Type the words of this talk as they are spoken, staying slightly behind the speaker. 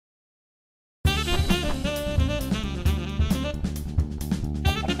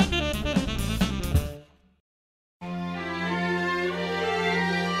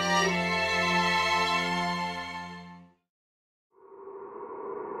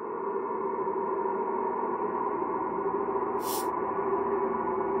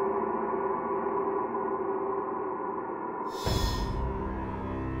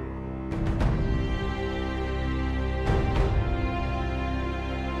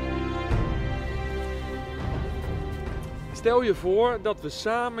Stel je voor dat we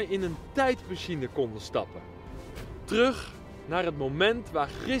samen in een tijdmachine konden stappen. Terug naar het moment waar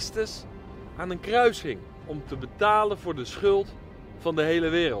Christus aan een kruis hing om te betalen voor de schuld van de hele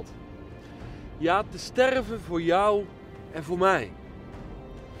wereld. Ja, te sterven voor jou en voor mij.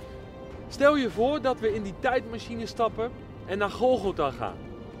 Stel je voor dat we in die tijdmachine stappen en naar Golgotha gaan.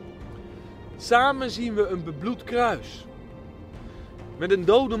 Samen zien we een bebloed kruis. Met een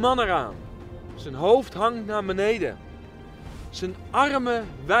dode man eraan. Zijn hoofd hangt naar beneden. Zijn armen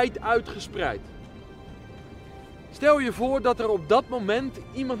wijd uitgespreid. Stel je voor dat er op dat moment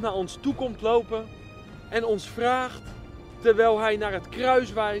iemand naar ons toe komt lopen en ons vraagt, terwijl hij naar het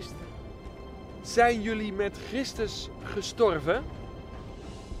kruis wijst: zijn jullie met Christus gestorven?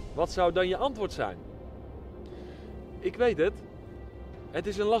 Wat zou dan je antwoord zijn? Ik weet het. Het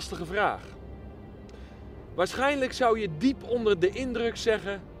is een lastige vraag. Waarschijnlijk zou je diep onder de indruk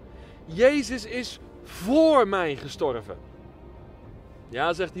zeggen: Jezus is voor mij gestorven.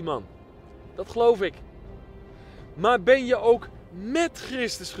 Ja, zegt die man. Dat geloof ik. Maar ben je ook met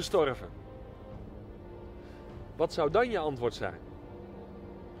Christus gestorven? Wat zou dan je antwoord zijn?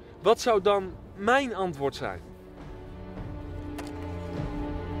 Wat zou dan mijn antwoord zijn?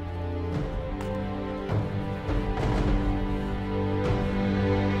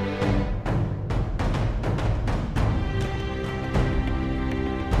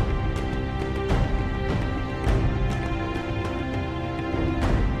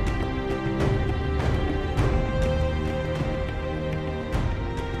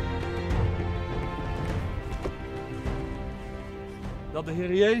 Dat de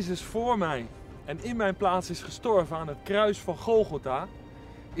Heer Jezus voor mij en in mijn plaats is gestorven aan het kruis van Golgotha,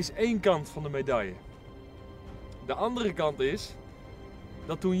 is één kant van de medaille. De andere kant is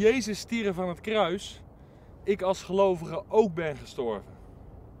dat toen Jezus stierf aan het kruis, ik als gelovige ook ben gestorven.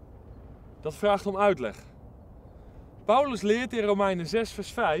 Dat vraagt om uitleg. Paulus leert in Romeinen 6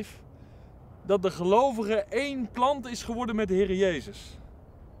 vers 5 dat de gelovige één plant is geworden met de Heer Jezus.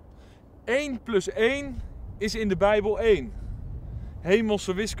 1 plus 1 is in de Bijbel 1.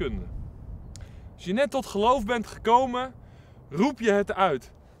 Hemelse wiskunde. Als je net tot geloof bent gekomen, roep je het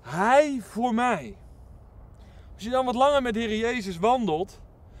uit. Hij voor mij. Als je dan wat langer met de Heer Jezus wandelt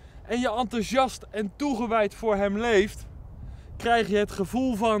en je enthousiast en toegewijd voor Hem leeft, krijg je het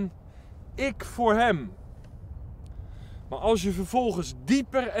gevoel van ik voor Hem. Maar als je vervolgens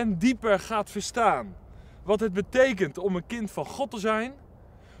dieper en dieper gaat verstaan wat het betekent om een kind van God te zijn,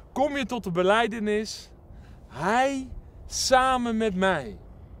 kom je tot de belijdenis: Hij samen met mij.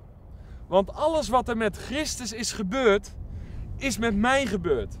 Want alles wat er met Christus is gebeurd, is met mij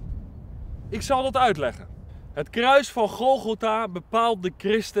gebeurd. Ik zal dat uitleggen. Het kruis van Golgotha bepaalt de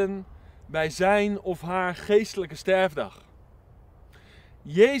christen bij zijn of haar geestelijke sterfdag.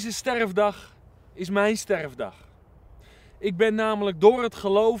 Jezus' sterfdag is mijn sterfdag. Ik ben namelijk door het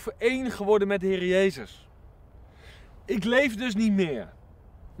geloof één geworden met de Heer Jezus. Ik leef dus niet meer,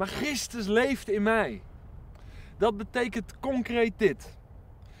 maar Christus leeft in mij. Dat betekent concreet dit: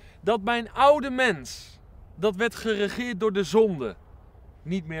 dat mijn oude mens, dat werd geregeerd door de zonde,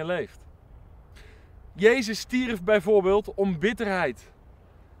 niet meer leeft. Jezus stierf bijvoorbeeld om bitterheid,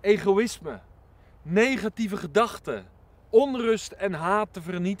 egoïsme, negatieve gedachten, onrust en haat te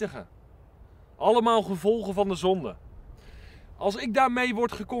vernietigen. Allemaal gevolgen van de zonde. Als ik daarmee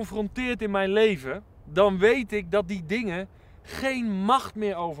word geconfronteerd in mijn leven, dan weet ik dat die dingen geen macht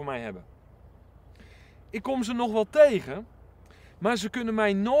meer over mij hebben. Ik kom ze nog wel tegen, maar ze kunnen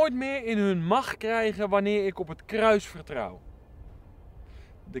mij nooit meer in hun macht krijgen wanneer ik op het kruis vertrouw.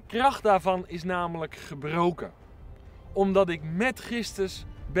 De kracht daarvan is namelijk gebroken, omdat ik met Christus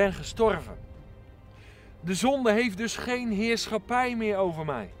ben gestorven. De zonde heeft dus geen heerschappij meer over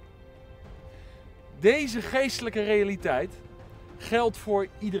mij. Deze geestelijke realiteit geldt voor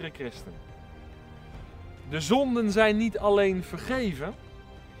iedere christen. De zonden zijn niet alleen vergeven,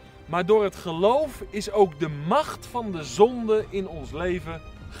 maar door het geloof is ook de macht van de zonde in ons leven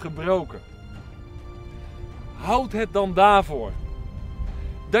gebroken. Houd het dan daarvoor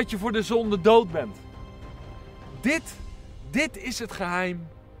dat je voor de zonde dood bent. Dit is het geheim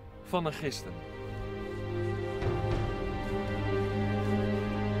van een christen.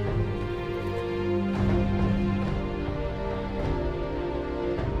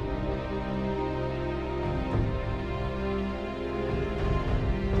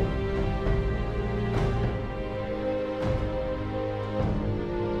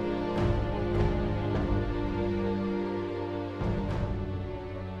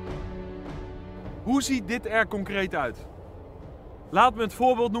 Hoe ziet dit er concreet uit? Laat me het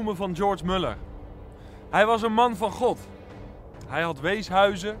voorbeeld noemen van George Muller. Hij was een man van God. Hij had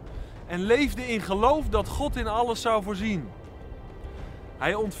weeshuizen en leefde in geloof dat God in alles zou voorzien.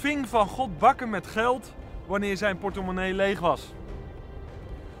 Hij ontving van God bakken met geld wanneer zijn portemonnee leeg was.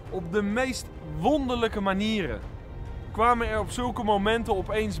 Op de meest wonderlijke manieren kwamen er op zulke momenten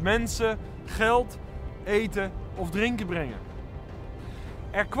opeens mensen geld, eten of drinken brengen.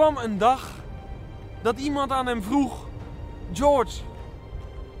 Er kwam een dag dat iemand aan hem vroeg: George,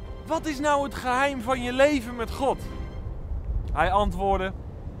 wat is nou het geheim van je leven met God? Hij antwoordde: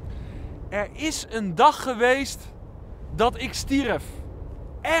 er is een dag geweest dat ik stierf.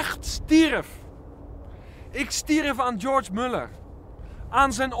 Echt stierf. Ik stierf aan George Muller.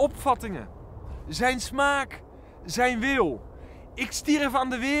 Aan zijn opvattingen, zijn smaak, zijn wil. Ik stierf aan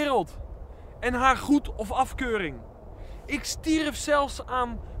de wereld en haar goed of afkeuring. Ik stierf zelfs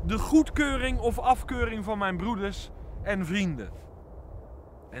aan de goedkeuring of afkeuring van mijn broeders en vrienden.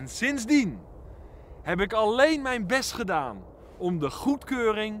 En sindsdien heb ik alleen mijn best gedaan om de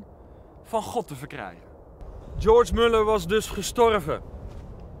goedkeuring van God te verkrijgen. George Muller was dus gestorven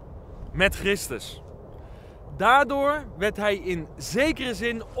met Christus. Daardoor werd hij in zekere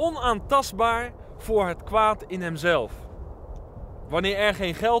zin onaantastbaar voor het kwaad in hemzelf. Wanneer er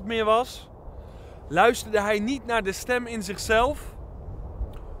geen geld meer was, luisterde hij niet naar de stem in zichzelf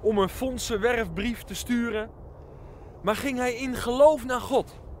om een fondsenwerfbrief te sturen, maar ging hij in geloof naar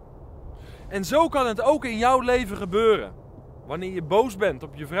God. En zo kan het ook in jouw leven gebeuren. Wanneer je boos bent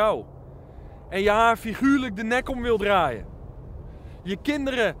op je vrouw en je haar figuurlijk de nek om wil draaien. Je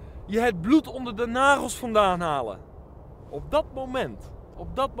kinderen je het bloed onder de nagels vandaan halen. Op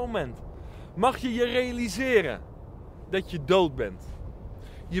dat moment mag je je realiseren dat je dood bent.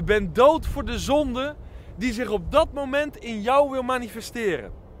 Je bent dood voor de zonde die zich op dat moment in jou wil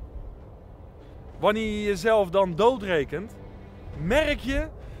manifesteren. Wanneer je jezelf dan doodrekent, merk je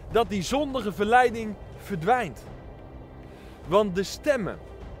dat die zondige verleiding verdwijnt. Want de stemmen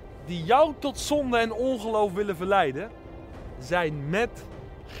die jou tot zonde en ongeloof willen verleiden, zijn met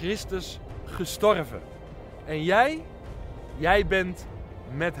Christus gestorven. En jij bent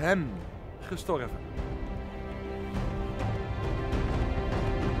met hem gestorven.